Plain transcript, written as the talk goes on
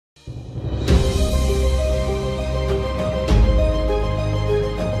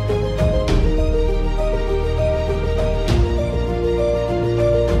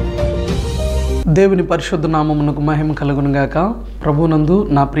దేవుని పరిశుద్ధ నామమునకు మహిమ కలుగునుగాక. ప్రభునందు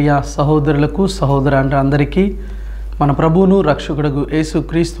నా ప్రియ సహోదరులకు సహోదరులంటే అందరికీ మన ప్రభువును రక్షకుడగు యేసు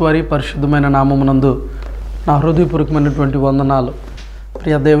క్రీస్తు వారి పరిశుద్ధమైన నామమునందు నా హృదయపూర్వకమైనటువంటి వందనాలు.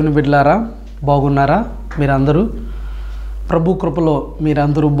 ప్రియ దేవుని బిడ్డలారా, బాగున్నారా? మీరందరూ ప్రభు కృపలో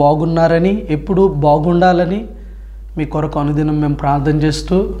మీరందరూ బాగున్నారని, ఎప్పుడూ బాగుండాలని మీ కొరకు అనుదినం మేము ప్రార్థన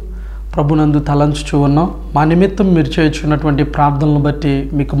చేస్తూ ప్రభునందు తలంచుచూ ఉన్నాం. మా నిమిత్తం మీరు చేయుచున్నటువంటి ప్రార్థనలను బట్టి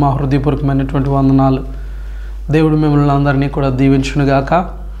మీకు మా హృదయపూర్వకమైనటువంటి వందనాలు. దేవుడు మిమ్మల్ని అందరినీ కూడా దీవించునుగాక.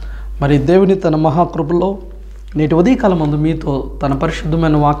 మరి దేవుని తన మహాకృపలో నేటి ఉదయకాలం మందు మీతో తన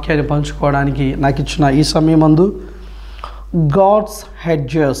పరిశుద్ధమైన వాక్యాన్ని పంచుకోవడానికి నాకు ఇచ్చిన ఈ సమయమందు గాడ్స్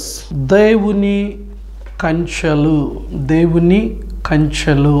హెడ్జెస్, దేవుని కంచెలు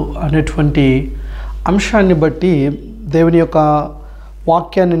అనేటువంటి అంశాన్ని బట్టి దేవుని యొక్క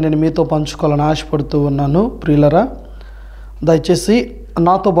వాక్యాన్ని నేను మీతో పంచుకోవాలని ఆశపడుతూ ఉన్నాను. ప్రియులరా, దయచేసి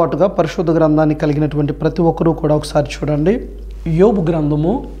నాతో పాటుగా పరిశుద్ధ గ్రంథాన్ని కలిగినటువంటి ప్రతి ఒక్కరూ కూడా ఒకసారి చూడండి. యోబు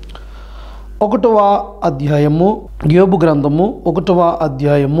గ్రంథము 1వ అధ్యాయము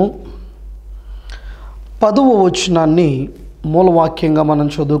 10వ వచనాన్ని మూలవాక్యంగా మనం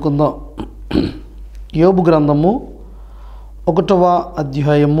చదువుకుందాం. యోబు గ్రంథము 1వ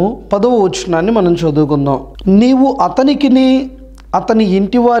అధ్యాయము 10వ వచనాన్ని మనం చదువుకుందాం. నీవు అతనికిని అతని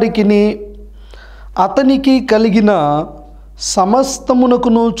ఇంటి వారికిని అతనికి కలిగిన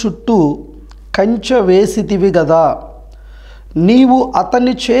సమస్తమునకును చుట్టూ కంచె వేసితివి గదా. నీవు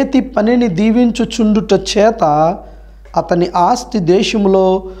అతని చేతి పనిని దీవించుచుండుట చేత అతని ఆస్తి దేశములో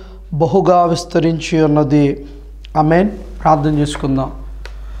బహుగా విస్తరించి ఉన్నది. ఆమేన్. ప్రార్థన చేసుకుందాం.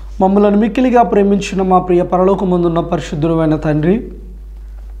 మమ్మల్ని మిక్కిలిగా ప్రేమించిన మా ప్రియ పరలోకమందున్న పరిశుద్ధుడైన తండ్రి,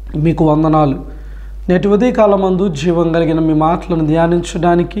 మీకు వందనాలు. నేటి ఉదయకాలమందు జీవం కలిగిన మీ మాటలను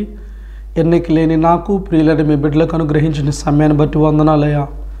ధ్యానించడానికి ఎన్నిక లేని నాకు, ప్రియులని మీ బిడ్డలకు అనుగ్రహించిన సమయాన్ని బట్టి వందనాలయ్యా.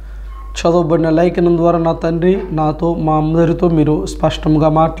 చదవబడిన లేఖనం ద్వారా నా తండ్రి నాతో, మా అందరితో మీరు స్పష్టంగా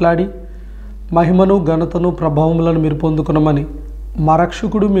మాట్లాడి మహిమను, ఘనతను, ప్రభావములను మీరు పొందుకునమని మా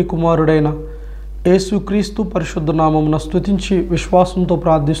రక్షకుడు మీ కుమారుడైన యేసు క్రీస్తు పరిశుద్ధ నామమున స్తుతించి విశ్వాసంతో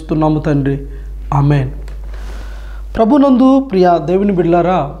ప్రార్థిస్తున్నాము తండ్రి. ఆమేన్. ప్రభునందు ప్రియ దేవుని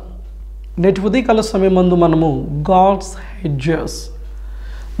బిడ్డలారా, నేటి ఉదయకాల సమయమందు మనము గాడ్స్ హెడ్జెస్,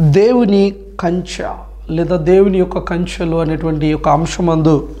 దేవుని కంచె లేదా దేవుని యొక్క కంచెలు అనేటువంటి యొక్క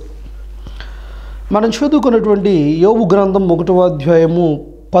అంశమందు మనం చదువుకున్నటువంటి యోబు గ్రంథం 1వ అధ్యాయము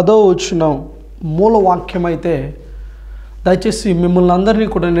 10వ వచనం మూల వాక్యం అయితే, దయచేసి మిమ్మల్ని అందరినీ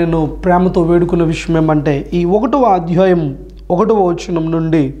కూడా నేను ప్రేమతో వేడుకున్న విషయం ఏమంటే, ఈ 1వ అధ్యాయం 1వ వచనం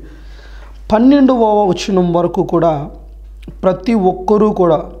నుండి 12వ వచనం వరకు కూడా ప్రతి ఒక్కరూ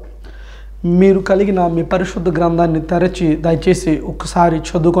కూడా మీరు కలిగిన మీ పరిశుద్ధ గ్రంథాన్ని తెరచి దయచేసి ఒకసారి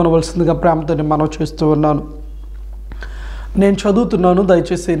చదువుకోవలసిందిగా ప్రేమతో మనం చేస్తూ ఉన్నాను. నేను చదువుతున్నాను,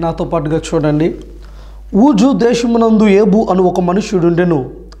 దయచేసి నాతో పాటుగా చూడండి. ఊజు దేశమునందు ఏబు అను ఒక మనుష్యుడుండెను.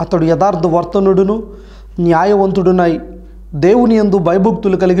 అతడు యథార్థ వర్తనుడును న్యాయవంతుడునై దేవుని యందు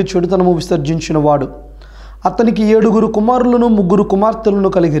భయభక్తులు కలిగి చెడుతనము విసర్జించిన వాడు. అతనికి 7 కుమారులను 3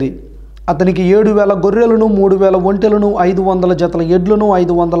 కుమార్తెలను కలిగిరి. అతనికి 7,000 గొర్రెలను, 3,000 ఒంటెలను, 500 జతల ఎడ్లను,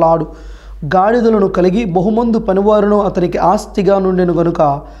 500 ఆడు గాడిదలను కలిగి బహుమందు పనివారును అతనికి ఆస్తిగా నుండెను గనుక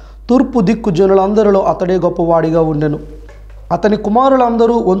తూర్పు దిక్కు జనులందరిలో అతడే గొప్పవాడిగా ఉండెను. అతని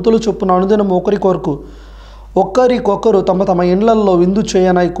కుమారులందరూ వంతులు చొప్పున అనుదినం ఒకరికొకరు తమ తమ ఇండ్లల్లో విందు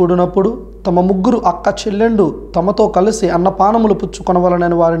చేయనై కూడినప్పుడు తమ 3 అక్క చెల్లెండు తమతో కలిసి అన్నపానములు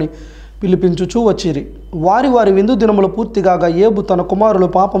పుచ్చుకొనవలనని వారిని పిలిపించుచూ వచ్చిరి. వారి విందు దినములు పూర్తిగాగా ఏబు తన కుమారులు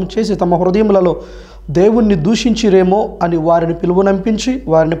పాపం చేసి తమ హృదయములలో దేవుణ్ణి దూషించిరేమో అని వారిని పిలువనంపించి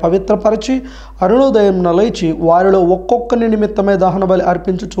వారిని పవిత్రపరచి అరుణోదయంన లేచి వారిలో ఒక్కొక్కని నిమిత్తమే దహన బలి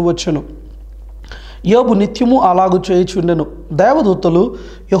అర్పించుచూ వచ్చెను. యోబు నిత్యము అలాగు చేయుచుండెను. దేవదూతలు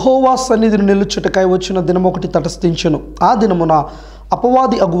యెహోవా సన్నిధిని నిలుచుటకై వచ్చిన దినమొకటి తటస్థించెను. ఆ దినమున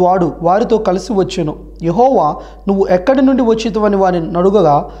అపవాది అగువాడు వారితో కలిసి వచ్చెను. యెహోవా, నువ్వు ఎక్కడి నుండి వచ్చితవని వారిని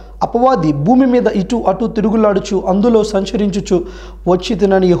నడుగగా, అపవాది భూమి మీద ఇటు అటు తిరుగులాడుచు అందులో సంచరించుచు వచ్చి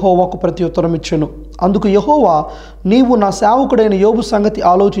తినని యెహోవాకు ప్రత్యుత్తరం ఇచ్చెను. అందుకు యెహోవా, నీవు నా సేవకుడైన యోబు సంగతి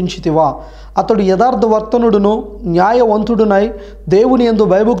ఆలోచించితివా? అతడు యథార్థ వర్తనుడును న్యాయవంతుడునై దేవుని యందు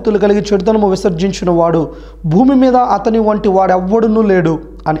భయభక్తులు కలిగి చెడుతనము విసర్జించిన వాడు. భూమి మీద అతని వంటి వాడెవ్వడునూ లేడు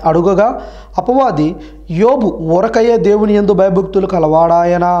అని అడుగగా, అపవాది, యోబు ఊరకయే దేవుని యందు భయభక్తులు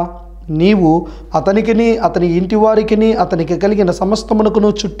కలవాడాయనా? నీవు అతనికిని అతని ఇంటి వారికిని అతనికి కలిగిన సమస్తమునకును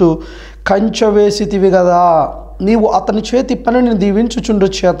చుట్టూ కంచె వేసితివి గదా. నీవు అతని చేతి పనిని దీవించుచుండు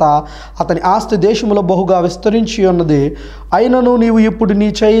చేత అతని ఆస్తి దేశములో బహుగా విస్తరించి ఉన్నది. అయినను నీవు ఇప్పుడు నీ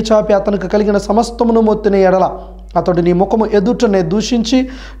చేయి చాపి అతనికి కలిగిన సమస్తమును మొత్తిన ఎడల అతడు నీ ముఖము ఎదుటనే దూషించి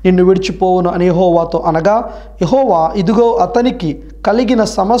నిన్ను విడిచిపోవును అని యెహోవాతో అనగా, యెహోవా, ఇదిగో అతనికి కలిగిన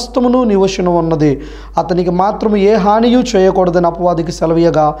సమస్తమును నీ వశమున ఉన్నది, అతనికి మాత్రము ఏ హానియు చేయకూడదని అపవాదికి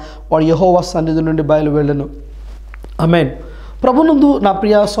సెలవీయగా వాడు యెహోవా సన్నిధి నుండి బయలువెళ్ళెను. ఆమేన్. ప్రభునందు నా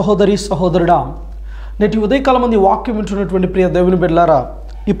ప్రియ సహోదరి సహోదరుడా, నేటి ఉదయకాలం మంది వాక్యం వింటున్నటువంటి ప్రియ దేవుని బిడ్డలారా,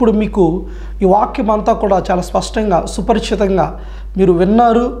 ఇప్పుడు మీకు ఈ వాక్యం అంతా కూడా చాలా స్పష్టంగా సుపరిచితంగా మీరు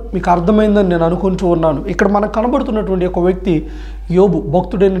విన్నారు, మీకు అర్థమైందని నేను అనుకుంటూ ఉన్నాను. ఇక్కడ మనకు కనబడుతున్నటువంటి ఒక వ్యక్తి యోబు,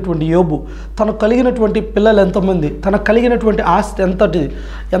 భక్తుడైనటువంటి యోబు. తనకు కలిగినటువంటి పిల్లలు ఎంతమంది, తనకు కలిగినటువంటి ఆస్తి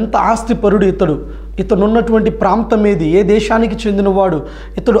ఎంత ఆస్తిపరుడు ఇతడు ఉన్నటువంటి ప్రాంతం ఏది, ఏ దేశానికి చెందినవాడు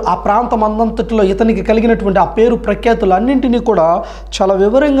ఇతడు, ఆ ప్రాంతం అందంతటిలో ఇతనికి కలిగినటువంటి ఆ పేరు ప్రఖ్యాతులు అన్నింటినీ కూడా చాలా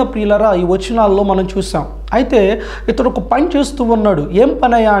వివరంగా ప్రియులరా ఈ వచనాల్లో మనం చూసాం. అయితే ఇతడు ఒక పని చేస్తూ ఉన్నాడు. ఏం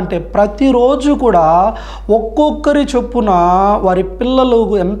పనయ్యా అంటే, ప్రతిరోజు కూడా ఒక్కొక్కరి చొప్పున వారి పిల్లలు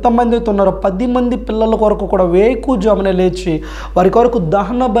ఎంతమంది అయితే ఉన్నారో 10 మంది పిల్లల కొరకు కూడా వేకుజామునే లేచి వారి కొరకు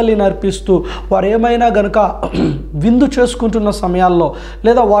దహన బలి నర్పిస్తూ, వారు ఏమైనా గనుక విందు చేసుకుంటున్న సమయాల్లో,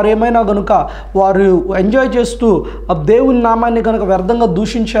 లేదా వారు ఏమైనా గనుక వారు ఎంజాయ్ చేస్తూ దేవుని నామాన్ని కనుక వ్యర్థంగా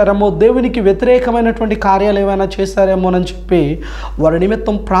దూషించారేమో, దేవునికి వ్యతిరేకమైనటువంటి కార్యాలు ఏమైనా చేశారేమో అని చెప్పి వారి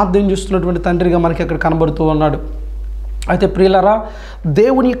నిమిత్తం ప్రార్థన చేస్తున్నటువంటి తండ్రిగా మనకి ఇక్కడ కనబడుతూ ఉన్నాడు. అయితే ప్రియులరా,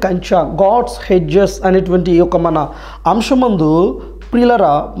 దేవుని కంచె, గాడ్స్ హెడ్జెస్ అనేటువంటి ఈ యొక్క మన అంశమందు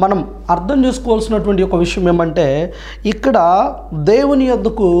ప్రియులరా మనం అర్థం చేసుకోవాల్సినటువంటి ఒక విషయం ఏమంటే, ఇక్కడ దేవుని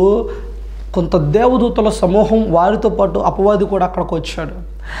యొద్దకు కొంత దేవదూతల సమూహం, వారితో పాటు అపవాది కూడా అక్కడికి వచ్చాడు.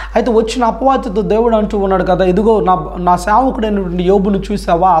 అయితే వచ్చిన అపవాదితో దేవుడు అంటూ ఉన్నాడు కదా, ఇదిగో నా సేవకుడైనటువంటి యోబును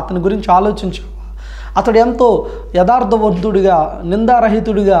చూసావా, అతని గురించి ఆలోచించావా, అతడు ఎంతో యథార్థవంతుడిగా,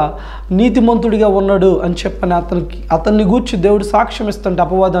 నిందారహితుడిగా, నీతిమంతుడిగా ఉన్నాడు అని చెప్పని అతన్ని గూర్చి దేవుడు సాక్ష్యం ఇస్తుంటే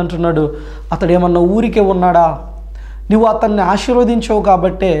అపవాది అంటున్నాడు, అతడు ఏమన్నా ఊరికే ఉన్నాడా, నువ్వు అతన్ని ఆశీర్వదించావు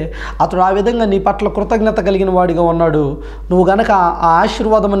కాబట్టే అతడు ఆ విధంగా నీ పట్ల కృతజ్ఞత కలిగిన వాడిగా ఉన్నాడు. నువ్వు గనక ఆ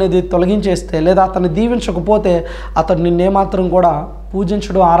ఆశీర్వాదం అనేది తొలగించేస్తే, లేదా అతన్ని దీవించకపోతే అతడు నిన్నేమాత్రం కూడా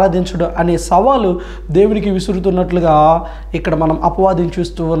పూజించడం, ఆరాధించడం అనే సవాలు దేవునికి విసురుతున్నట్లుగా ఇక్కడ మనం అపవాదిని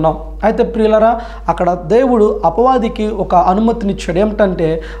చూస్తూ ఉన్నాం. అయితే ప్రియులరా, అక్కడ దేవుడు ఒక అనుమతినిచ్చాడు. ఏమిటంటే,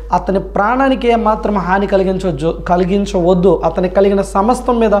 అతని ప్రాణానికి ఏమాత్రం హాని కలిగించవద్దు, అతనికి కలిగిన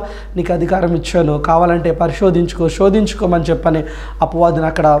సమస్తం మీద నీకు అధికారం ఇచ్చాను, కావాలంటే శోధించుకోమని చెప్పని అపవాదిని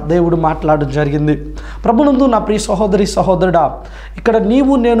అక్కడ దేవుడు మాట్లాడడం జరిగింది. ప్రభునందు నా ప్రియ సహోదరి సహోదరుడా, ఇక్కడ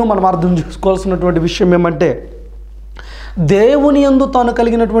నీవు నేను మనం అర్థం చేసుకోవాల్సినటువంటి విషయం ఏమంటే, దేవుని యందు తాను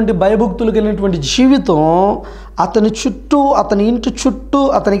కలిగినటువంటి భయభక్తులు కలిగినటువంటి జీవితం అతని చుట్టూ, అతని ఇంటి చుట్టూ,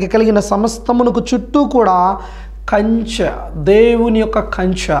 అతనికి కలిగిన సమస్తమునకు చుట్టూ కూడా కంచె, దేవుని యొక్క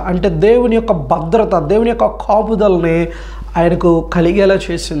కంచె అంటే దేవుని యొక్క భద్రత, దేవుని యొక్క కాపుదలని ఆయనకు కలిగేలా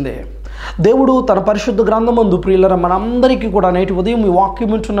చేసింది. దేవుడు తన పరిశుద్ధ గ్రంథమందు ప్రియులరా మనందరికీ కూడా నేటి ఉదయం ఈ వాక్యం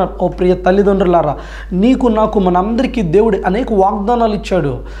వింటున్న ఓ ప్రియ తల్లిదండ్రులారా, నీకు నాకు మనందరికీ దేవుడు అనేక వాగ్దానాలు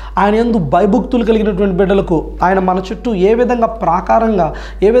ఇచ్చాడు. ఆయన యందు భయభక్తులు కలిగినటువంటి బిడ్డలకు ఆయన మన చుట్టూ ఏ విధంగా ప్రాకారంగా,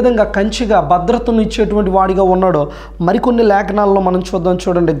 ఏ విధంగా కంచిగా భద్రతను ఇచ్చేటువంటి వాడిగా ఉన్నాడో మరికొన్ని లేఖనాల్లో మనం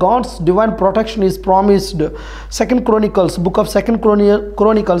చూడండి. God's divine protection is promised. Book of second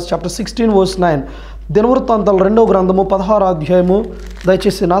Chronicles chapter 16 verse 9. దినవృత్తాంతాల 2వ గ్రంథము 16వ అధ్యాయము,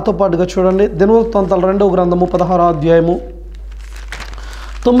 దయచేసి నాతో పాటుగా చూడండి. దినవృత్తాంతాల 2వ గ్రంథము 16వ అధ్యాయము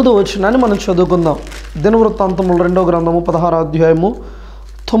 9వ వచనాన్ని మనం చదువుకుందాం. దినవృత్తాంతముల 2వ గ్రంథము 16వ అధ్యాయము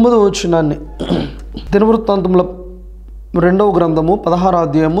 9వ వచనాన్ని, దినవృత్తాంతముల 2వ గ్రంథము 16వ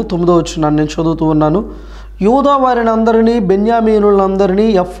అధ్యాయము 9వ వచనాన్ని నేను చదువుతూ ఉన్నాను. యూదా వారిని అందరినీ, బెన్యామీనులందరినీ,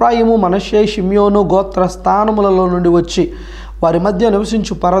 ఎఫ్రాయిము, మనష్షే, షిమ్యోను గోత్ర స్థానములలో నుండి వచ్చి వారి మధ్య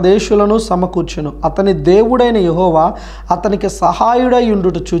నివసించు పరదేశులను సమకూర్చెను. అతని దేవుడైన యెహోవా అతనికి సహాయుడై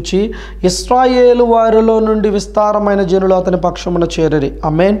ఉండుట చూచి ఇశ్రాయేలు వారిలో నుండి విస్తారమైన జనులు అతని పక్షమున చేరిరి.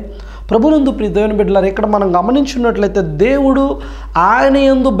 ఆమేన్. ప్రభునందు ప్రియ దేవుని బిడ్డలారా, ఇక్కడ మనం గమనించినట్లయితే దేవుడు ఆయన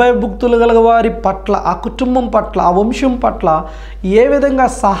యందు భయభక్తులు గల వారి పట్ల, ఆ కుటుంబం పట్ల, ఆ వంశం పట్ల ఏ విధంగా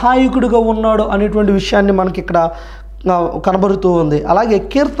సహాయకుడిగా ఉన్నాడు అనేటువంటి విషయాన్ని మనకి ఇక్కడ కనబడుతూ ఉంది. అలాగే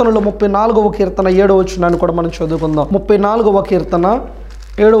కీర్తనలు 34వ కీర్తన 7వ వచనాన్ని కూడా మనం చదువుకుందాం. 34వ కీర్తన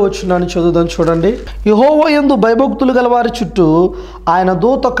 7వ వచనాన్ని చదువుదాం. చూడండి. యెహోవా యందు భయభక్తులు గల వారి చుట్టూ ఆయన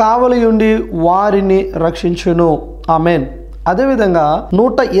దూత కావలి ఉండి వారిని రక్షించును. ఆమేన్. అదేవిధంగా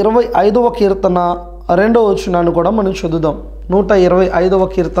 125వ కీర్తన 2వ వచనాన్ని కూడా మనం చదువుదాం. 125వ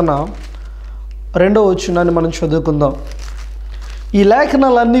కీర్తన 2వ వచనాన్ని మనం చదువుకుందాం. ఈ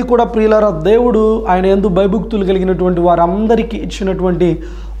లేఖనాలన్నీ కూడా ప్రియులారా దేవుడు ఆయన యందు భయభక్తులు కలిగినటువంటి వారందరికీ ఇచ్చినటువంటి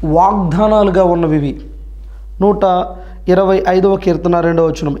వాగ్దానాలుగా ఉన్నవి. 125వ కీర్తన 2వ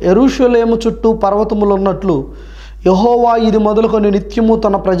వచనం. యెరూషలేము చుట్టూ పర్వతములు ఉన్నట్లు యెహోవా ఇది మొదలుకొని నిత్యము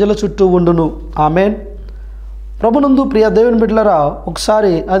తన ప్రజల చుట్టూ ఉండును. ఆమేన్. ప్రభునందు ప్రియ దేవుని బిడ్డలారా,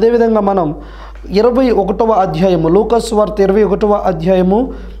 ఒకసారి అదేవిధంగా మనం 21వ అధ్యాయము, లూకాసు వార్త 21వ అధ్యాయము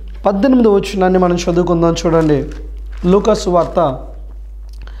 18వ వచనాన్ని మనం చదువుకుందాం. చూడండి, లూకాసు వార్త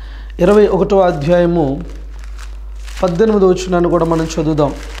 21వ అధ్యాయము 18వ వచనాన్ని కూడా మనం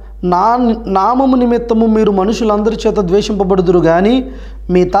చదువుదాం. నా నామము నిమిత్తము మీరు మనుషులందరి చేత ద్వేషింపబడుదురు కానీ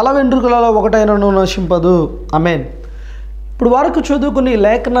మీ తల వెంట్రుకలలో ఒకటైనను నశింపదు. ఆమేన్. ఇప్పుడు వరకు చదువుకునే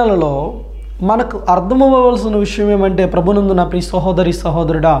లేఖనాలలో మనకు అర్థమవ్వవలసిన విషయం ఏమంటే, ప్రభునందు నా ప్రియ సహోదరి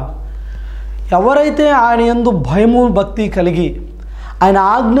సహోదరుడా, ఎవరైతే ఆయన యందు భయము భక్తి కలిగి ఆయన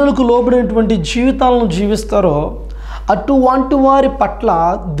ఆజ్ఞలకు లోబడినటువంటి జీవితాలను జీవిస్తారో అటువంటి వారి పట్ల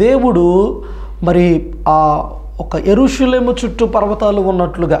దేవుడు మరి ఒక యెరూషలేము చుట్టూ పర్వతాలు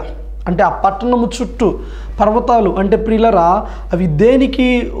ఉన్నట్లుగా, అంటే ఆ పట్టణము చుట్టూ పర్వతాలు అంటే ప్రియులరా, అవి దేనికి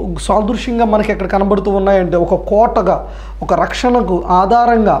సాదృశ్యంగా మనకి ఎక్కడ కనబడుతూ ఉన్నాయంటే, ఒక కోటగా, ఒక రక్షణకు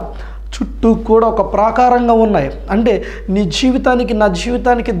ఆధారంగా చుట్టూ కూడా ఒక ప్రాకారంగా ఉన్నాయి. అంటే నీ జీవితానికి నా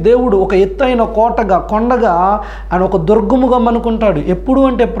జీవితానికి దేవుడు ఒక ఎత్తైన కోటగా, కొండగా, ఆయన ఒక దుర్గముగా మనకుంటాడు. ఎప్పుడు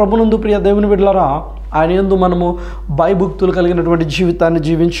అంటే ప్రభునందు ప్రియ దేవుని బిడ్డలారా, ఆయన యందు మనము భయభక్తులు కలిగినటువంటి జీవితాన్ని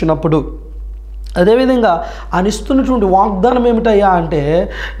జీవించినప్పుడు. అదేవిధంగా ఆయన ఇస్తున్నటువంటి వాగ్దానం ఏమిటయ్యా అంటే,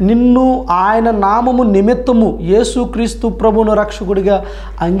 నిన్ను ఆయన నామము నిమిత్తము యేసుక్రీస్తు ప్రభువును రక్షకుడిగా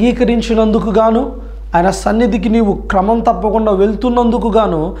అంగీకరించినందుకు గాను, ఆయన సన్నిధికి నీవు క్రమం తప్పకుండా వెళ్తున్నందుకు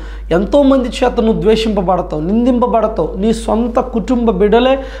గాను ఎంతోమంది చేత నువ్వు ద్వేషింపబడతావు, నిందింపబడతావు. నీ సొంత కుటుంబ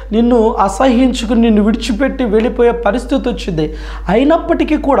బిడ్డలే నిన్ను అసహ్యించుకుని నిన్ను విడిచిపెట్టి వెళ్ళిపోయే పరిస్థితి వచ్చింది.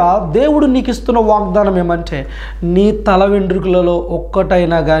 అయినప్పటికీ కూడా దేవుడు నీకు ఇస్తున్న వాగ్దానం ఏమంటే, నీ తల వెంట్రుకలలో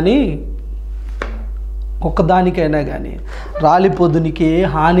ఒక్కదానికైనా కానీ రాలిపోదు, నీకు ఏ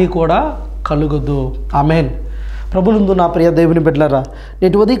హాని కూడా కలుగదు. ఆమేన్. ప్రభునందు నా ప్రియ దేవుని బిడ్డలారా,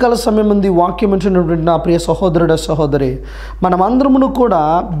 నేటి ఉదయకాల సమయం ముందు వాక్యం ఇచ్చినటువంటి నా ప్రియ సహోదరుడ సహోదరి, మనమందరమును కూడా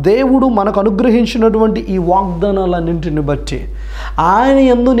దేవుడు మనకు అనుగ్రహించినటువంటి ఈ వాగ్దానాలన్నింటిని బట్టి ఆయన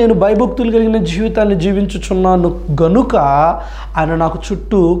యందు నేను భయభక్తులు కలిగిన జీవితాన్ని జీవించుచున్నాను గనుక ఆయన నాకు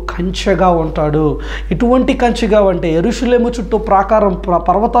చుట్టూ కంచెగా ఉంటాడు. ఎటువంటి కంచెగా అంటే, యెరూషలేము చుట్టూ ప్రాకారం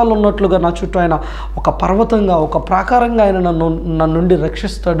పర్వతాలు ఉన్నట్లుగా నా చుట్టూ ఆయన ఒక పర్వతంగా, ఒక ప్రాకారంగా ఆయన నన్ను నుండి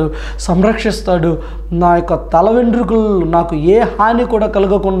రక్షిస్తాడు, సంరక్షిస్తాడు. నా యొక్క తల వెంట్రుకలు నాకు ఏ హాని కూడా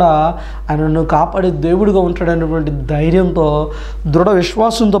కలగకుండా ఆయన నన్ను కాపాడే దేవుడిగా ఉంటాడనేటువంటి ధైర్యంతో, దృఢ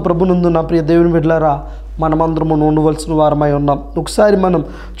విశ్వాసంతో ప్రభునందు నా ప్రియ దేవుని బిడ్డలారా మనమందరము ఉండవలసిన వారమై ఉన్నాం. ఒకసారి మనం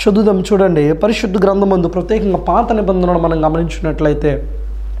చదువుదాం. చూడండి, పరిశుద్ధ గ్రంథమందు ప్రత్యేకంగా పాత నిబంధనలు మనం గమనించినట్లయితే,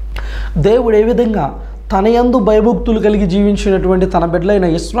 దేవుడు ఏ విధంగా తన యందు భయభక్తులు కలిగి జీవించినటువంటి తన బిడ్డలైన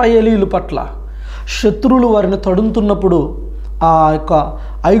ఇశ్రాయేలీయుల పట్ల శత్రువులు వారిని తడుముతున్నప్పుడు, ఆ యొక్క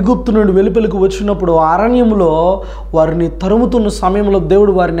ఐగుప్తు నుండి వెలుపలికి వచ్చినప్పుడు అరణ్యంలో వారిని తరుముతున్న సమయంలో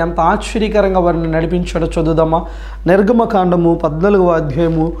దేవుడు వారిని ఎంత ఆశ్చర్యకరంగా వారిని నడిపించాడో చదువుదామా. నిర్గమకాండము 14వ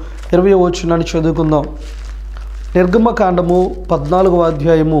అధ్యాయము 20వ వచనాన్ని చదువుకుందాం. నిర్గమకాండము 14వ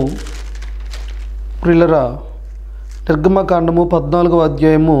అధ్యాయము, ప్రియులరా, నిర్గమకాండము 14వ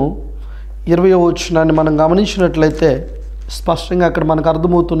అధ్యాయము 20వ వచనాన్ని మనం గమనించినట్లయితే స్పష్టంగా అక్కడ మనకు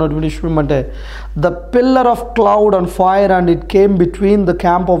అర్థమవుతున్నటువంటి విషయం అంటే, the pillar of cloud and fire and it came between the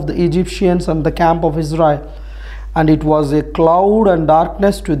camp of the Egyptians and the camp of Israel and it was a cloud and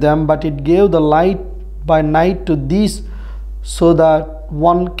darkness to them but it gave the light by night to these so that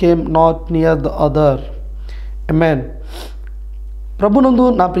one came not near the other. ఆమేన్. ప్రభునందు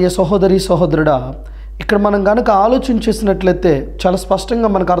నా ప్రియ సహోదరి సహోదరుడా, ఇక్కడ మనం కనుక ఆలోచన చేసినట్లయితే చాలా స్పష్టంగా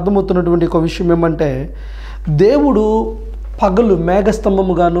మనకు అర్థమవుతున్నటువంటి ఒక విషయం ఏమంటే, దేవుడు పగలు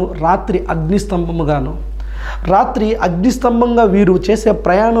మేఘస్తంభముగాను, రాత్రి అగ్నిస్తంభముగాను. రాత్రి అగ్నిస్తంభంగా వీరు చేసే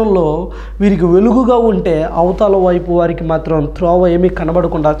ప్రయాణంలో వీరికి వెలుగుగా ఉంటే, అవతల వైపు వారికి మాత్రం త్రోవ ఏమీ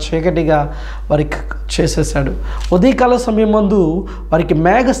కనబడకుండా చీకటిగా వారికి చేసేసాడు. ఉదయకాల సమయం మందు వారికి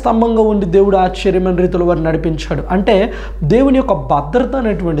మేఘస్తంభంగా ఉండి దేవుడు ఆశ్చర్యమైన రీతిలో వారిని నడిపించాడు. అంటే దేవుని యొక్క భద్రత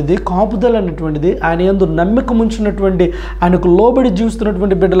అనేటువంటిది, కాపుదల అనేటువంటిది, ఆయన యందు నమ్మకం ఉంచినటువంటి, ఆయనకు లోబడి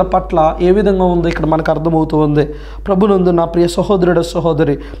జీవిస్తున్నటువంటి బిడ్డల పట్ల ఏ విధంగా ఉందో ఇక్కడ మనకు అర్థమవుతూ ఉంది. ప్రభునందు నా ప్రియ సహోదరుడు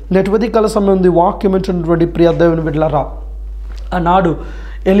సహోదరి, నేటి ఉదయకాల సమయం ఉంది వాక్యం ఇచ్చినటువంటి ప్రియ దేవుని బిడ్డలారా, ఆనాడు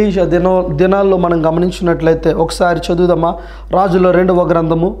ఎలీషా దినాల్లో మనం గమనించినట్లయితే ఒకసారి చదువుదామా. రాజుల 2వ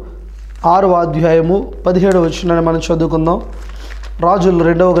గ్రంథము 6వ అధ్యాయము 17వ వచనాన్ని మనం చదువుకుందాం. రాజుల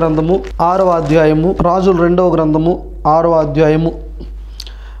 2వ గ్రంథము 6వ అధ్యాయము, రాజుల 2వ గ్రంథము 6వ అధ్యాయము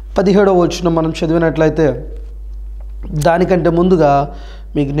 17వ వచనం మనం చదివినట్లయితే, దానికంటే ముందుగా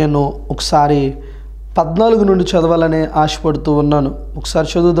మీకు నేను ఒకసారి 14 నుండి చదవాలని ఆశపడుతూ ఉన్నాను. ఒకసారి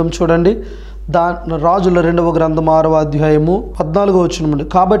చదువుదాం. చూడండి, రాజుల 2వ గ్రంథం 6వ అధ్యాయము 14వ వచనం.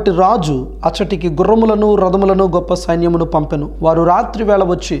 కాబట్టి రాజు అచ్చటికి గుర్రములను రథములను గొప్ప సైన్యమును పంపెను. వారు రాత్రి వేళ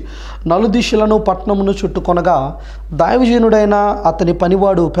వచ్చి నలుదిశలను పట్టణమును చుట్టుకొనగా, దైవజనుడైన అతని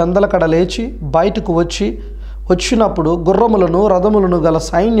పనివాడు పెందలకడ లేచి బయటకు వచ్చి వచ్చినప్పుడు గుర్రములను రథములను గల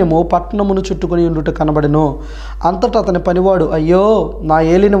సైన్యము పట్టణమును చుట్టుకొని ఉండుట కనబడెను. అంతటా అతని పనివాడు, అయ్యో నా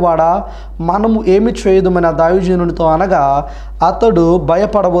ఏలినవాడా, మనము ఏమి చేయదుమని ఆ దైవజనునితో అనగా, అతడు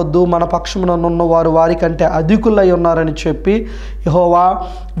భయపడవద్దు, మన పక్షముననున్న వారు వారికంటే అధికులై ఉన్నారని చెప్పి, యెహోవా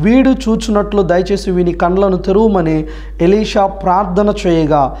వీడు చూచున్నట్లు దయచేసి వీని కండ్లను తెరువుమని ఎలీషా ప్రార్థన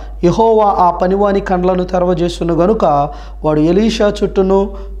చేయగా, యెహోవా ఆ పనివాని కండ్లను తెరవజేసును గనుక వాడు ఎలీషా చుట్టూను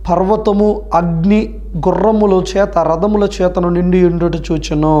పర్వతము అగ్ని గుర్రముల చేత రథముల చేతను నిండి ఉండుట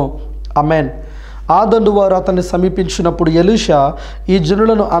చూచెను. ఆమేన్. ఆ దండు వారు అతన్ని సమీపించినప్పుడు ఎలీషా, ఈ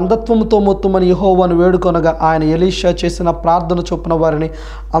జనులను అంధత్వముతో మొత్తుమని యెహోవాను వేడుకొనగా, ఆయన ఎలీషా చేసిన ప్రార్థన చొప్పున వారిని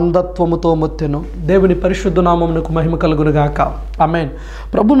అంధత్వముతో మొత్తెను. దేవుని పరిశుద్ధ నామమునకు మహిమ కలుగునుగాక. ఆమేన్.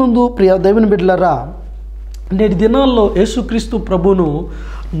 ప్రభునందు ప్రియ దేవుని బిడ్డలారా, నేటి దినాల్లో యేసుక్రీస్తు ప్రభును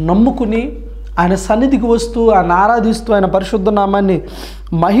నమ్ముకుని ఆయన సన్నిధికి వస్తూ ఆయన ఆరాధిస్తూ ఆయన పరిశుద్ధ నామాన్ని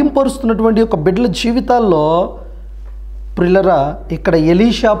మహింపరుస్తున్నటువంటి ఒక బిడ్డల జీవితాల్లో ప్రియులరా, ఇక్కడ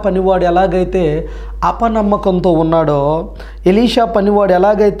ఎలీషా పనివాడు ఎలాగైతే అపనమ్మకంతో ఉన్నాడో, ఎలీషా పనివాడు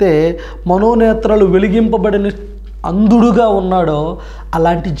ఎలాగైతే మనోనేత్రాలు వెలిగింపబడిన అంధుడుగా ఉన్నాడో,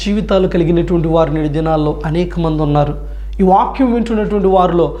 అలాంటి జీవితాలు కలిగినటువంటి వారు నేటి దినాల్లో అనేక మంది ఉన్నారు. ఈ వాక్యం వింటున్నటువంటి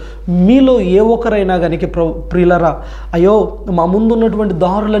వారిలో మీలో ఏ ఒక్కరైనా కానీ ప్రియులరా, అయ్యో మా ముందున్నటువంటి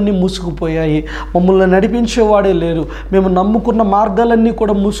దారులన్నీ మూసుకుపోయాయి, మమ్మల్ని నడిపించేవాడే లేరు, మేము నమ్ముకున్న మార్గాలన్నీ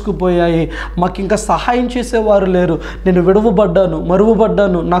కూడా మూసుకుపోయాయి, మాకు ఇంకా సహాయం చేసేవారు లేరు, నేను విడవబడ్డాను,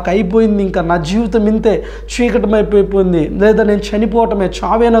 మరువబడ్డాను, నాకు అయిపోయింది, ఇంకా నా జీవితం ఇంతే చీకటమైపోయింది, లేదా నేను చనిపోవటమే,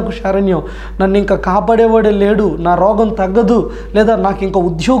 చావే నాకు శరణ్యం, నన్ను ఇంకా కాపాడేవాడే లేడు, నా రోగం తగ్గదు, లేదా నాకు ఇంకా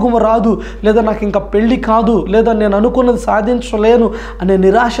ఉద్యోగం రాదు, లేదా నాకు ఇంకా పెళ్ళి కాదు, లేదా నేను అనుకున్నది సాధించలేను అనే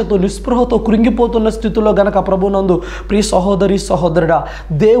నిరాశతో నిస్పృహతో కృంగిపోతున్న స్థితిలో గనక ప్రభునందు ప్రియ సహోదరి సహోదరుడా,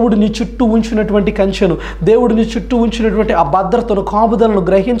 దేవుడు నీ చుట్టూ ఉంచినటువంటి కంచెను, దేవుడు నీ చుట్టూ ఉంచినటువంటి ఆ భద్రతను, కాపుదలను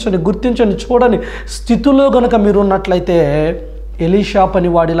గ్రహించని, గుర్తించని, చూడని స్థితిలో గనక మీరు ఉన్నట్లయితే ఎలీషా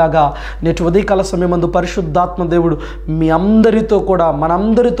పనివాడిలాగా నేటి ఉదయకాల సమయమందు పరిశుద్ధాత్మ దేవుడు మీ అందరితో కూడా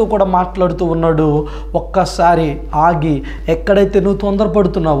మనందరితో కూడా మాట్లాడుతూ ఉన్నాడు. ఒక్కసారి ఆగి, ఎక్కడైతే నువ్వు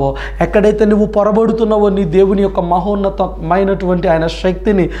తొందరపడుతున్నావో, ఎక్కడైతే నువ్వు పొరబడుతున్నావో, నీ దేవుని యొక్క మహోన్నతమైనటువంటి ఆయన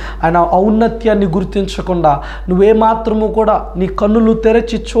శక్తిని, ఆయన ఔన్నత్యాన్ని గుర్తించకుండా నువ్వేమాత్రము కూడా నీ కన్నులు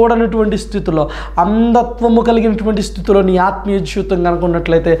తెరచి చూడనటువంటి స్థితిలో, అంధత్వము కలిగినటువంటి స్థితిలో నీ ఆత్మీయ జీవితం కనుక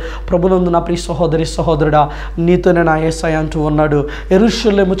ఉన్నట్లయితే, ప్రభునందు నా ప్రియ సహోదరి సహోదరుడా, నీతోనే నా యేసయ్య అంటూ ఉన్నాడు.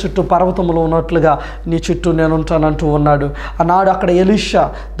 యెరూషలేము చుట్టూ పర్వతములో ఉన్నట్లుగా నీ చుట్టూ నేను ఉంటానంటూ ఉన్నాడు. ఆనాడు అక్కడ ఎలీషా,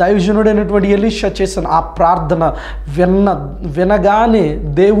 దైవజనుడైనటువంటి ఎలీషా చేసిన ఆ ప్రార్థన వినగానే,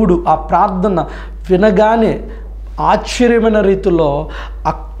 దేవుడు ఆ ప్రార్థన వినగానే ఆశ్చర్యమైన రీతిలో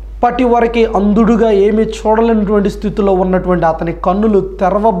అప్పటి వరకే అంధుడుగా ఏమీ చూడలేనటువంటి స్థితిలో ఉన్నటువంటి అతని కన్నులు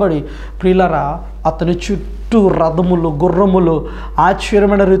తెరవబడి, ప్రియులరా, అతని చుట్టూ రథములు, గుర్రములు,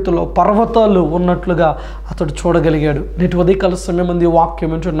 ఆశ్చర్యమైన రీతిలో పర్వతాలు ఉన్నట్లుగా అతడు చూడగలిగాడు. నేటి ఉదయకాల సమయం మంది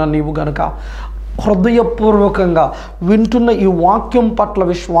వాక్యం వింటున్నా నీవు గనక హృదయపూర్వకంగా వింటున్న ఈ వాక్యం పట్ల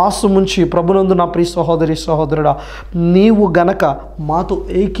విశ్వాసం ఉంచి, ప్రభునందు నా ప్రియ సహోదరి సహోదరుడా, నీవు గనక మాతో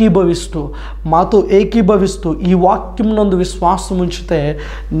ఏకీభవిస్తూ ఈ వాక్యం నందు విశ్వాసం ఉంచితే,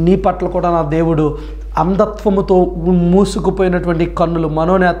 నీ పట్ల కూడా నా దేవుడు అంధత్వముతో మూసుకుపోయినటువంటి కన్నులు,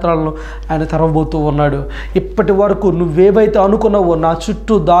 మనోనేత్రాలను ఆయన తెరవబోతూ ఉన్నాడు. ఇప్పటి వరకు నువ్వేవైతే అనుకున్నావో, నా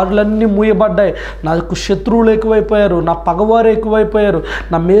చుట్టూ దారులన్నీ మూయబడ్డాయి, నాకు శత్రువులు ఎక్కువైపోయారు, నా పగవారు ఎక్కువైపోయారు,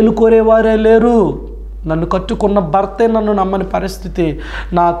 నా మేలు కోరేవారే లేరు, నన్ను కట్టుకున్న భర్తే నన్ను నమ్మని పరిస్థితి,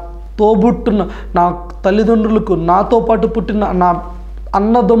 నా తోబుట్టున నా తల్లిదండ్రులకు, నాతో పాటు పుట్టిన నా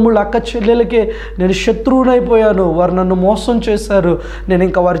అన్నదమ్ముళ్ళు, అక్క చెల్లెలకే నేను శత్రువునైపోయాను, వారు నన్ను మోసం చేశారు, నేను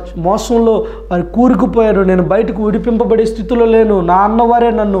ఇంకా వారి మోసంలో వారి కూరుకుపోయాను, నేను బయటకు విడిపింపబడే స్థితిలో లేను, నా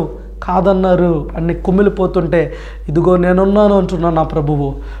అన్నవారే నన్ను కాదన్నారు అని కుమిలిపోతుంటే, ఇదిగో నేనున్నాను అంటున్నాను నా ప్రభువు.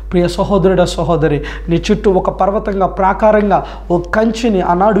 ప్రియ సహోదరుడా సహోదరి, నీ చుట్టూ ఒక పర్వతంగా, ప్రాకారంగా ఒక కంచెని,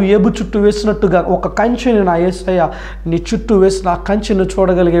 ఆనాడు ఏబు చుట్టూ వేసినట్టుగా ఒక కంచెని నా యేసయ్య నీ చుట్టూ వేసిన ఆ కంచెని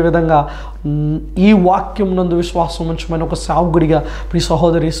చూడగలిగే విధంగా ఈ వాక్యం నందు విశ్వాసం ఉంచమని ఒక సావుగుడిగా ప్రియ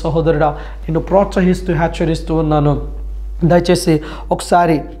సహోదరి సహోదరుడా నిన్ను ప్రోత్సహిస్తూ హెచ్చరిస్తూ ఉన్నాను. దయచేసి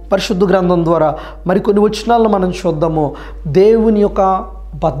ఒకసారి పరిశుద్ధ గ్రంథం ద్వారా మరికొన్ని వచనాలను మనం చూద్దాము. దేవుని యొక్క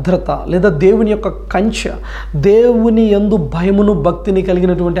భద్రత లేదా దేవుని యొక్క కంచె, దేవుని యందు భయమును భక్తిని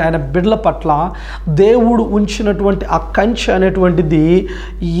కలిగినటువంటి ఆయన బిడ్డల పట్ల దేవుడు ఉంచినటువంటి ఆ కంచె అనేటువంటిది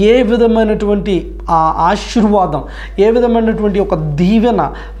ఏ విధమైనటువంటి ఆ ఆశీర్వాదం, ఏ విధమైనటువంటి ఒక దీవెన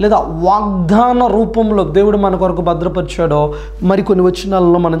లేదా వాగ్దాన రూపంలో దేవుడు మన కొరకు భద్రపరిచాడో మరికొన్ని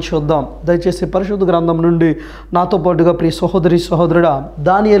వచనాలలో మనం చూద్దాం. దయచేసి పరిశుద్ధ గ్రంథం నుండి నాతో పాటుగా ప్రియ సహోదరి సహోదరుడా,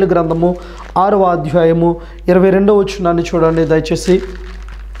 దానియేలు గ్రంథము 6వ అధ్యాయము 22వ వచనాన్ని చూడండి. దయచేసి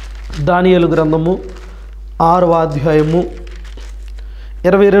దానియేలు గ్రంథము 6వ అధ్యాయము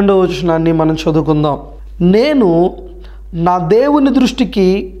 22వ వచనాన్ని మనం చదువుకుందాం. నేను నా దేవుని దృష్టికి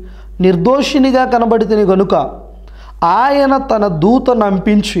నిర్దోషినిగా కనబడితిని గనుక ఆయన తన దూతను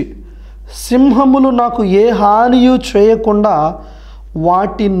పంపించి సింహములు నాకు ఏ హానియు చేయకుండా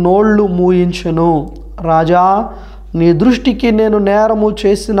వాటి నోళ్ళు మూయించెను. రాజా, నీ దృష్టికి నేను నేరము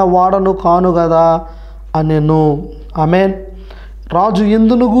చేసిన వాడను కాను కదా అనెను. ఆమేన్. రాజు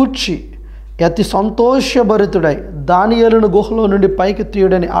ఇందును గూర్చి అతి సంతోషభరితుడై దానియేలును గుహలో నుండి పైకి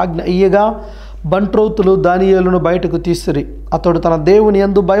తీయుడని ఆజ్ఞ ఇయ్యగా బంట్రోతులు దానియేలును బయటకు తీసిరి. అతడు తన దేవుని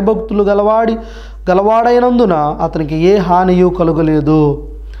యందు భయభక్తులు గలవాడైనందున అతనికి ఏ హానియు కలుగలేదు.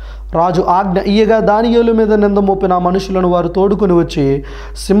 రాజు ఆజ్ఞ ఇయ్యగా దానియేలు మీద నింద మోపిన మనుషులను వారు తోడుకుని వచ్చి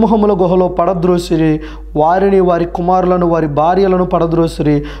సింహముల గుహలో పడద్రోసిరి. వారిని, వారి కుమారులను, వారి భార్యలను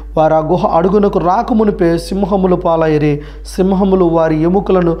పడద్రోసిరి. వారు ఆ గుహ అడుగునకు రాకమునిపే సింహములు పాలైరి. సింహములు వారి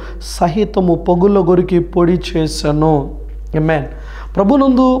ఎముకలను సహితము పొగుల గొరికి పొడి చేసెను. ఆమేన్.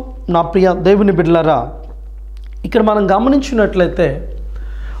 ప్రభునందు నా ప్రియ దేవుని బిడ్డలారా, ఇక్కడ మనం గమనించినట్లయితే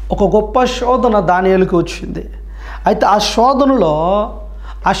ఒక గొప్ప శోధన దానియేలుకి వచ్చింది. అయితే ఆ శోధనలో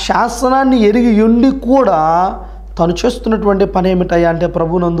ఆ శాసనాన్ని ఎరిగి ఉండి కూడా తను చేస్తున్నటువంటి పని ఏమిటయ్యా అంటే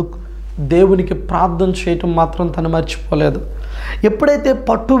ప్రభునందు దేవునికి ప్రార్థన చేయటం మాత్రం తను మర్చిపోలేదు. ఎప్పుడైతే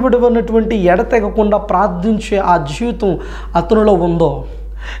పట్టుబడినటువంటి ఎడతెగకుండా ప్రార్థించే ఆ జీవితం అతనిలో ఉందో,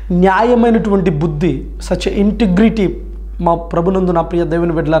 న్యాయమైనటువంటి బుద్ధి, సచ్ ఇంటిగ్రిటీ, మా ప్రభునందు నా ప్రియ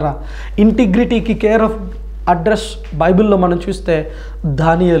దేవుని బిడ్డలారా, ఇంటిగ్రిటీకి కేర్ ఆఫ్ అడ్రస్ బైబిల్లో మనం చూస్తే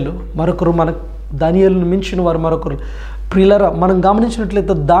దానియేలు మరొకరు, మన దానియేలును మించిన వారు మరొకరు. ప్రియులారా, మనం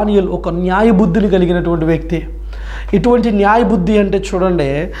గమనించినట్లయితే దానియేలు ఒక న్యాయబుద్ధిని కలిగినటువంటి వ్యక్తి. ఇటువంటి న్యాయబుద్ధి అంటే చూడండి,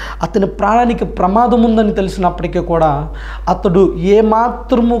 అతని ప్రాణానికి ప్రమాదం ఉందని తెలిసినప్పటికీ కూడా అతడు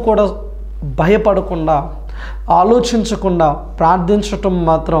ఏమాత్రము కూడా భయపడకుండా, ఆలోచించకుండా ప్రార్థించటం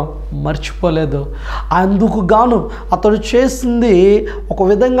మాత్రం మర్చిపోలేదు. అందుకు గాను అతడు చేసింది ఒక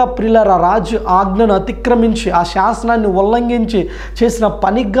విధంగా ప్రియులారా, రాజు ఆజ్ఞను అతిక్రమించి ఆ శాసనాన్ని ఉల్లంఘించి చేసిన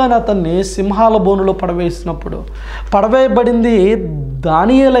పనికిగాను అతన్ని సింహాల బోనులో పడవేయబడింది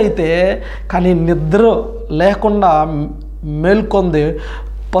దానియేలైతే, కానీ నిద్ర లేకుండా మేల్కొంది,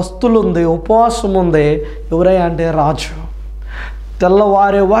 పస్తులుంది, ఉపవాసం ఉంది. ఎవరయ్యా అంటే రాజు.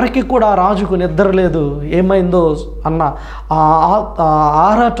 తెల్లవారే వరకు కూడా రాజుకు నిద్ర లేదు. ఏమైందో అన్న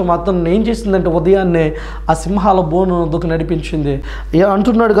ఆరాటం అతను ఏం చేసిందంటే ఉదయాన్నే ఆ సింహాల బోను వద్దకు నడిపించింది.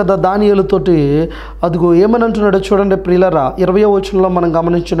 అంటున్నాడు కదా దానియేలుతోటి, అదిగో ఏమని అంటున్నాడో చూడండి ప్రియులారా. 20వ వచనంలో మనం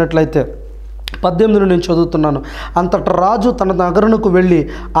గమనించినట్లయితే 18 నేను చదువుతున్నాను. అంతటా రాజు తన నగరునకు వెళ్ళి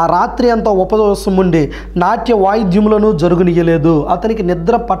ఆ రాత్రి అంతా ఉపవాసం ఉండి నాట్య వాయిద్యములను జరుగునియలేదు. అతనికి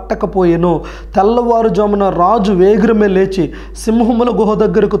నిద్ర పట్టకపోయెను. తెల్లవారుజామున రాజు వేగిరమే లేచి సింహముల గుహ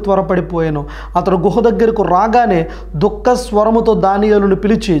దగ్గరకు త్వరపడిపోయాను. అతడు గుహ దగ్గరకు రాగానే దుఃఖ స్వరముతో దానియేలును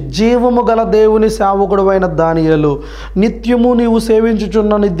పిలిచి, జీవము గల దేవుని సేవకుడు అయిన దానియేలు, నిత్యము నీవు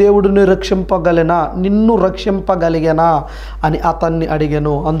సేవించుచున్న నీ దేవుడిని నిన్ను రక్షింపగలిగేనా అని అతన్ని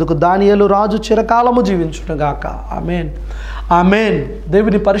అడిగాను. అందుకు దానియేలు, రాజు చిరకాలము జీవించునుగాక. ఆమేన్, ఆమేన్.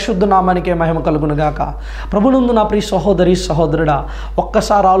 దేవుని పరిశుద్ధ నామానికే మహిమ కలుగునుగాక. ప్రభునందు నా ప్రియ సహోదరి సహోదరుడా,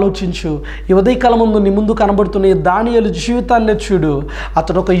 ఒక్కసారి ఆలోచించు. ఈ ఉదయకాలం ముందు నీ ముందు కనబడుతున్న ఈ దానియేలు జీవితాన్ని చూడు.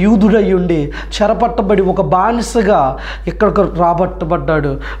 అతడు ఒక యూదుడై ఉండి చెరపట్టబడి ఒక బానిసగా ఇక్కడికి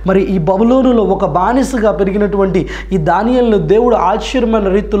రాబట్టబడ్డాడు. మరి ఈ బబులోనులో ఒక బానిసగా పెరిగినటువంటి ఈ దానియేలును దేవుడు ఆశ్చర్యమైన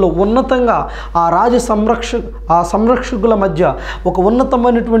రీతిలో ఉన్నతంగా ఆ సంరక్షకుల మధ్య ఒక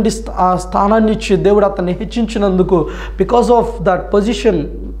ఉన్నతమైనటువంటి స్థానాన్ని ఇచ్చి దేవుడు అతన్ని హెచ్చించినందుకు, because of that position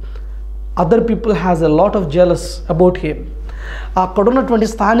other people has a lot of jealous about him. అక్కడ ఉన్నటువంటి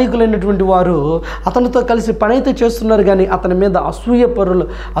స్థానికులైనటువంటి వారు అతనితో కలిసి పని అయితే చేస్తున్నారు, కానీ అతని మీద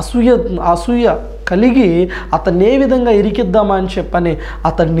అసూయ కలిగి అతన్ని ఏ విధంగా ఇరికిద్దామా అని చెప్పని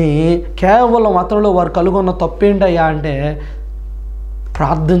అతన్ని కేవలం అతనిలో వారు కలుగొన్న తప్పేంటయ్యా అంటే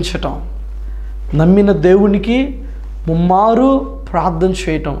ప్రార్థించటం, నమ్మిన దేవునికి ముమ్మారు ప్రార్థన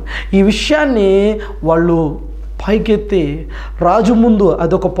చేయటం. ఈ విషయాన్ని వాళ్ళు పైకెత్తి రాజు ముందు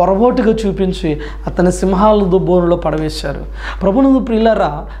అదొక పొరపాటుగా చూపించి అతని సింహాల బోనులో పడవేశారు. ప్రభునందు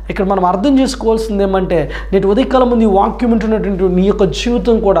ప్రియులారా, ఇక్కడ మనం అర్థం చేసుకోవాల్సింది ఏమంటే, నేటి ఉదయకాలం ముందు ఈ వాక్యం ఉంటున్నటువంటి నీ యొక్క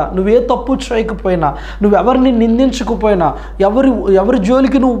జీవితం కూడా నువ్వే తప్పు చేయకపోయినా, నువ్వెవరిని నిందించకపోయినా, ఎవరి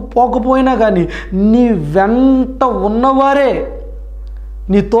జోలికి నువ్వు పోకపోయినా కానీ నీ వెంట ఉన్నవారే,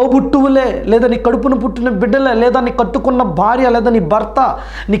 నీ తోబుట్టువులే, లేదా నీ కడుపున పుట్టిన బిడ్డలే, లేదా నీ కట్టుకున్న భార్య, లేదా నీ భర్త,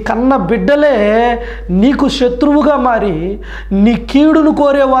 నీ కన్న బిడ్డలే నీకు శత్రువుగా మారి నీ కీడును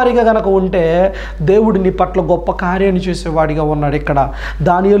కోరేవారిగా కనుక ఉంటే దేవుడు నీ పట్ల గొప్ప కార్యాన్ని చేసేవాడిగా ఉన్నాడు. ఇక్కడ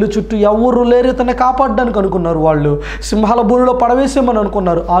దానియేలు చుట్టూ ఎవరు లేరు తనని కాపాడడానికి అనుకున్నారు. వాళ్ళు సింహాల బోనులో పడవేసేమని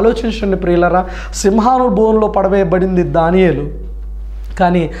అనుకున్నారు. ఆలోచించండి ప్రియులరా, సింహాల బోనులో పడవేయబడింది దానియేలు,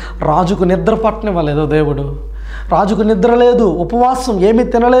 కానీ రాజుకు నిద్ర పట్టనివ్వలేదు దేవుడు. రాజుకు నిద్ర లేదు, ఉపవాసం, ఏమీ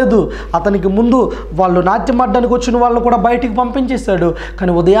తినలేదు. అతనికి ముందు వాళ్ళు నాట్యం ఆడడానికి వచ్చిన వాళ్ళని కూడా బయటికి పంపించేశాడు.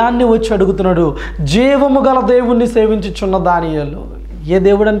 కానీ ఉదయాన్నే వచ్చి అడుగుతున్నాడు, జీవము గల దేవుణ్ణి సేవించుచున్న దానియేలు. ఏ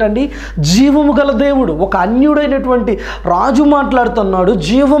దేవుడు అంటండి? జీవము గల దేవుడు. ఒక అన్యుడైనటువంటి రాజు మాట్లాడుతున్నాడు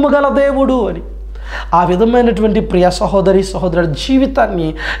జీవము గల దేవుడు అని. ఆ విధమైనటువంటి ప్రియ సహోదరి సహోదరుడి జీవితాన్ని,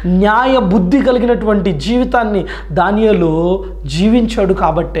 న్యాయ బుద్ధి కలిగినటువంటి జీవితాన్ని దానియేలు జీవించాడు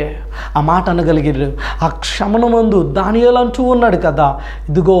కాబట్టే ఆ మాట అనగలిగాడు. ఆ క్షమణమందు దానియేలు అంటూ ఉన్నాడు కదా,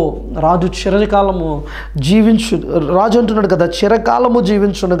 ఇదిగో రాజు రాజు అంటున్నాడు కదా, చిరకాలము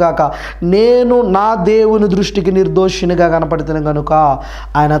జీవించునుగాక, నేను నా దేవుని దృష్టికి నిర్దోషినిగా కనపడుతున్న కనుక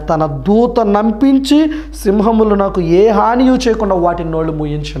ఆయన తన దూత నంపించి సింహములు నాకు ఏ హానియు చేయకుండా వాటి నోళ్ళు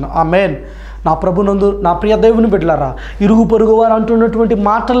మూయించను. ఆమేన్. నా ప్రభునందు నా ప్రియ దేవుని బిడ్డలారా, ఇరుగు పొరుగు వారు అంటున్నటువంటి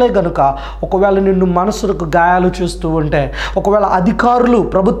మాటలే కనుక ఒకవేళ నిన్ను మనసులకు గాయాలు చేస్తూ ఉంటే, ఒకవేళ అధికారులు,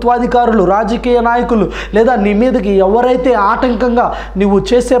 ప్రభుత్వాధికారులు, రాజకీయ నాయకులు లేదా నీ మీదకి ఎవరైతే ఆటంకంగా నీవు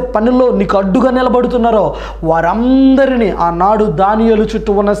చేసే పనిలో నీకు అడ్డుగా నిలబడుతున్నారో వారందరినీ ఆనాడు దానియేలు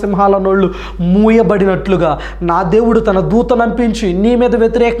చుట్టూ ఉన్న సింహాల నోళ్ళు మూయబడినట్లుగా నా దేవుడు తన దూత నంపించి నీ మీద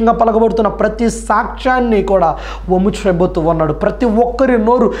వ్యతిరేకంగా పలకబడుతున్న ప్రతి సాక్ష్యాన్ని కూడా వమ్ముచబోతూ ఉన్నాడు. ప్రతి ఒక్కరి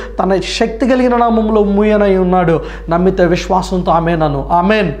నోరు తన శక్తి కలిగిన నామంలో మూయనై ఉన్నాడు. నమ్మితే విశ్వాసంతో ఆమేనను.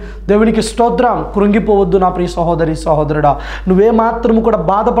 ఆమేన్. దేవునికి స్తోత్రం. కృంగిపోవద్దు నా ప్రియ సహోదరి సహోదరుడా, నువ్వే మాత్రము కూడా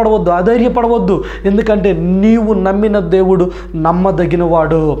బాధపడవద్దు, అధైర్యపడవద్దు. ఎందుకంటే నీవు నమ్మిన దేవుడు నమ్మదగిన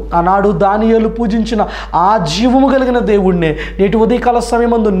వాడు. ఆనాడు దానియేలు పూజించిన ఆ జీవము కలిగిన దేవుడినే నేటి ఉదయకాల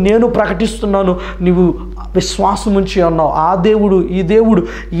సమయమందు నేను ప్రకటిస్తున్నాను. నీవు విశ్వాసం ఉంచి అన్నావు. ఆ దేవుడు ఈ దేవుడు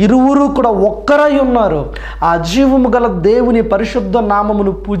ఇరువురు కూడా ఒక్కరై ఉన్నారు. ఆ జీవము గల దేవుని పరిశుద్ధ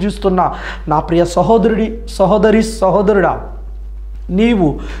నామమును పూజిస్తున్న నా ప్రియ సహోదరి సహోదరుడా, నీవు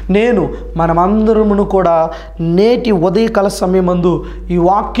నేను మనమందరమును కూడా నేటి ఉదయకాల సమయమందు ఈ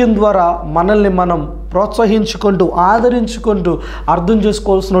వాక్యం ద్వారా మనల్ని మనం ప్రోత్సహించుకుంటూ ఆదరించుకుంటూ అర్థం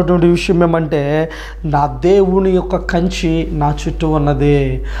చేసుకోవాల్సినటువంటి విషయం ఏమంటే, నా దేవుని యొక్క కంచి నా చుట్టూ ఉన్నదే.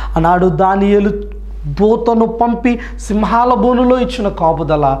 ఆనాడు దానియేలు దూతను పంపి సింహాల బోనులో ఇచ్చిన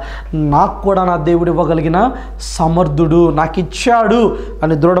కాపుదల నాకు కూడా నా దేవుడు ఇవ్వగలిగిన సమర్థుడు నాకు ఇచ్చాడు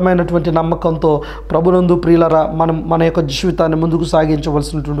అని దృఢమైనటువంటి నమ్మకంతో ప్రభునందు ప్రియులరా మనం మన యొక్క జీవితాన్ని ముందుకు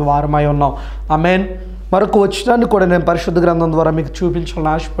సాగించవలసినటువంటి వారమై ఉన్నాం. ఆమేన్. మరొక వచనాన్ని కూడా నేను పరిశుద్ధ గ్రంథం ద్వారా మీకు చూపించాలని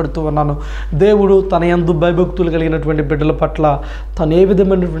ఆశపడుతూ ఉన్నాను. దేవుడు తన యందు భయభక్తులు కలిగినటువంటి బిడ్డల పట్ల తను ఏ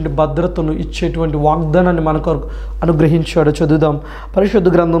విధమైనటువంటి భద్రతను ఇచ్చేటువంటి వాగ్దానాన్ని మనకు అనుగ్రహించాడో చదువుదాం. పరిశుద్ధ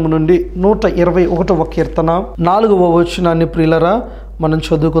గ్రంథం నుండి 121వ కీర్తన 4వ వచనాన్ని ప్రియులరా మనం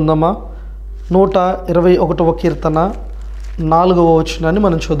చదువుకుందామా. 121వ కీర్తన 4వ వచనాన్ని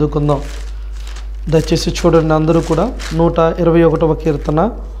మనం చదువుకుందాం. దయచేసి చూడండి అందరూ కూడా. 121వ కీర్తన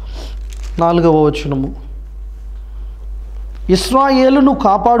 4వ వచనము. ఇశ్రాయేలును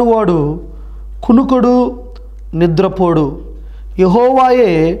కాపాడువాడు కునుకుడు నిద్రపోడు, యెహోవాయే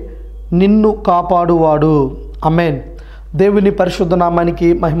నిన్ను కాపాడువాడు. ఆమేన్. దేవుని పరిశుద్ధ నామానికి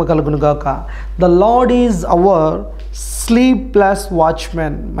మహిమ కలుగును గాక. The lord is our sleepless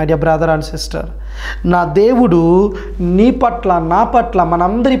watchman. My dear brother and sister, నా దేవుడు నీ పట్ల, నా పట్ల,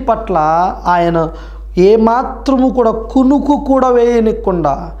 మనందరి పట్ల ఆయన ఏమాత్రము కూడా కునుకు కూడా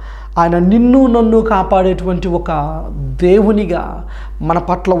వేయనికుండా ఆయన నిన్ను నన్ను కాపాడేటువంటి ఒక దేవునిగా మన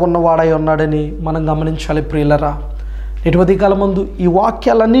పట్ల ఉన్నవాడై ఉన్నాడని మనం గమనించాలి ప్రియులరా. ఇటువంటి కాలమందు ఈ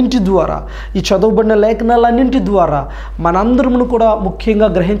వాక్యాలన్నింటి ద్వారా, ఈ చదవబడిన లేఖనాలన్నింటి ద్వారా మనందరమును కూడా ముఖ్యంగా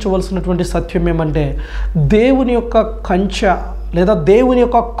గ్రహించవలసినటువంటి సత్యం ఏమంటే, దేవుని యొక్క కంచె లేదా దేవుని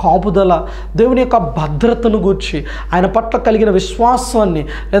యొక్క కాపుదల, దేవుని యొక్క భద్రతను గూర్చి, ఆయన పట్ల కలిగిన విశ్వాసాన్ని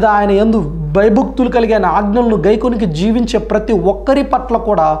లేదా ఆయన యందు భయభక్తులు కలిగి ఆయన ఆజ్ఞలను గైకొనికి జీవించే ప్రతి ఒక్కరి పట్ల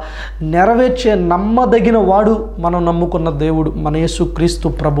కూడా నెరవేర్చే నమ్మదగిన వాడు మనం నమ్ముకున్న దేవుడు మన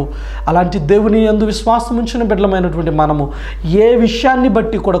యేసుక్రీస్తు ప్రభు. అలాంటి దేవుని యందు విశ్వాసం ఉంచిన బిడ్డలమైనటువంటి మనము ఏ విషయాన్ని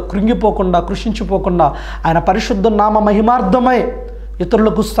బట్టి కూడా కృంగిపోకుండా, కృషించిపోకుండా ఆయన పరిశుద్ధ నామ మహిమార్థమై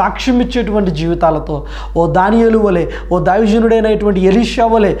ఇతరులకు సాక్ష్యం ఇచ్చేటువంటి జీవితాలతో, ఓ దానియేలు వలె, ఓ దైవజనుడైనటువంటి ఎలీషా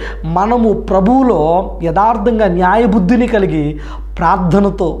వలె మనము ప్రభువులో యథార్థంగా న్యాయబుద్ధిని కలిగి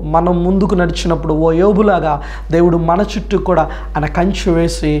ప్రార్థనతో మనం ముందుకు నడిచినప్పుడు ఓ యోబులాగా దేవుడు మన చుట్టూ కూడా ఆయన కంచె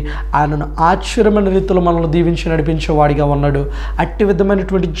వేసి ఆయనను ఆశ్చర్యమైన రీతిలో మనల్ని దీవించి నడిపించేవాడిగా ఉన్నాడు. అట్టి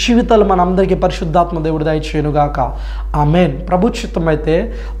విధమైనటువంటి జీవితాలు మనందరికీ పరిశుద్ధాత్మ దేవుడు దయచేయునుగాక. ఆమేన్. ప్రభు చిత్తమైతే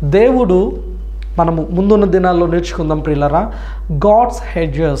దేవుడు మనము ముందున్న దినాల్లో నేర్చుకుందాం ప్రియులరా. గాడ్స్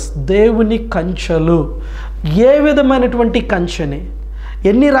హెడ్జెస్, దేవుని కంచెలు. ఏ విధమైనటువంటి కంచెని,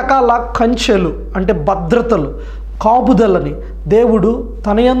 ఎన్ని రకాల కంచెలు అంటే భద్రతలు, కాపుదలని దేవుడు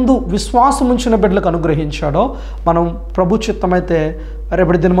తన యందు విశ్వాసం ఉంచిన బిడ్డలకు అనుగ్రహించాడో మనం ప్రభు చిత్తమైతే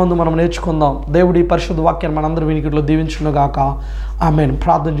రేపటి దినమందు మనం నేర్చుకుందాం. దేవుడి పరిశుద్ధ వాక్యాన్ని మనందరూ వినికిడిలో దీవించునుగాక. ఆమేన్.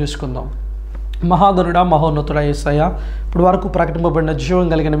 ప్రార్థన చేసుకుందాం. మహాగణుడా, మహోన్నతుడా యేసయ్య, ఇప్పుడు వరకు ప్రకటింపబడిన జీవం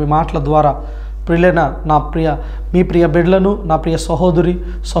కలిగిన మీ మాటల ద్వారా ప్రియులైన మీ ప్రియ బిడ్డలను, నా ప్రియ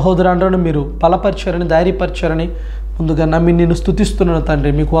సహోదరులను మీరు బలపరిచారని, ధైర్యపరిచారని ముందుగా నమ్మి నిన్ను స్తుతిస్తున్నాను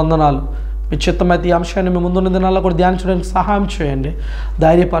తండ్రి. మీకు వందనాలు. మీ చిత్తమైతే ఈ అంశాన్ని మీ ముందున్న దినాల్లో కూడా ధ్యానించడానికి సహాయం చేయండి,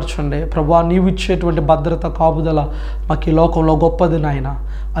 ధైర్యపరచండి ప్రభువా. నీవు ఇచ్చేటువంటి భద్రత, కాపుదల మాకు ఈ లోకంలో గొప్పది నాయన.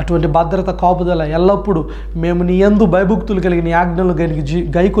 అటువంటి భద్రత, కాపుదల ఎల్లప్పుడూ మేము నీ యందు భయభక్తులు కలిగిన నీ ఆజ్ఞలు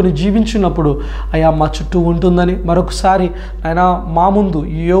గైకొని జీవించినప్పుడు అయా మా చుట్టూ ఉంటుందని మరొకసారి ఆయన మా ముందు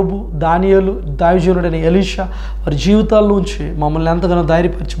యోబు, దానియేలు, దైవజనుడైన ఎలీషా వారి జీవితాల్లోంచి మమ్మల్ని ఎంతగానో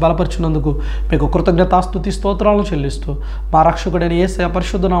ధైర్యపరిచి బలపరిచినందుకు మీకు కృతజ్ఞతాస్తుతి స్తోత్రాలను చెల్లిస్తూ మా రక్షకుడైన యేసయ్య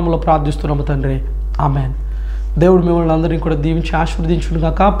పరిశుద్ధ నామములో ప్రార్థిస్తున్నాము తండ్రి. ఆమేన్. దేవుడు మిమ్మల్ని అందరినీ కూడా దీవించి ఆశీర్వదించును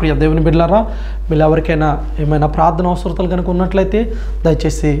గాక. ప్రియ దేవుని బిడ్డలారా, మీరు ఎవరికైనా ఏమైనా ప్రార్థన అవసరతలు కనుక ఉన్నట్లయితే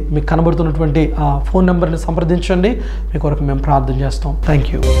దయచేసి మీకు కనబడుతున్నటువంటి ఆ ఫోన్ నెంబర్ని సంప్రదించండి. మీ కొరకు మేము ప్రార్థన చేస్తాం.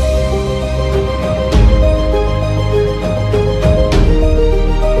 Thank you.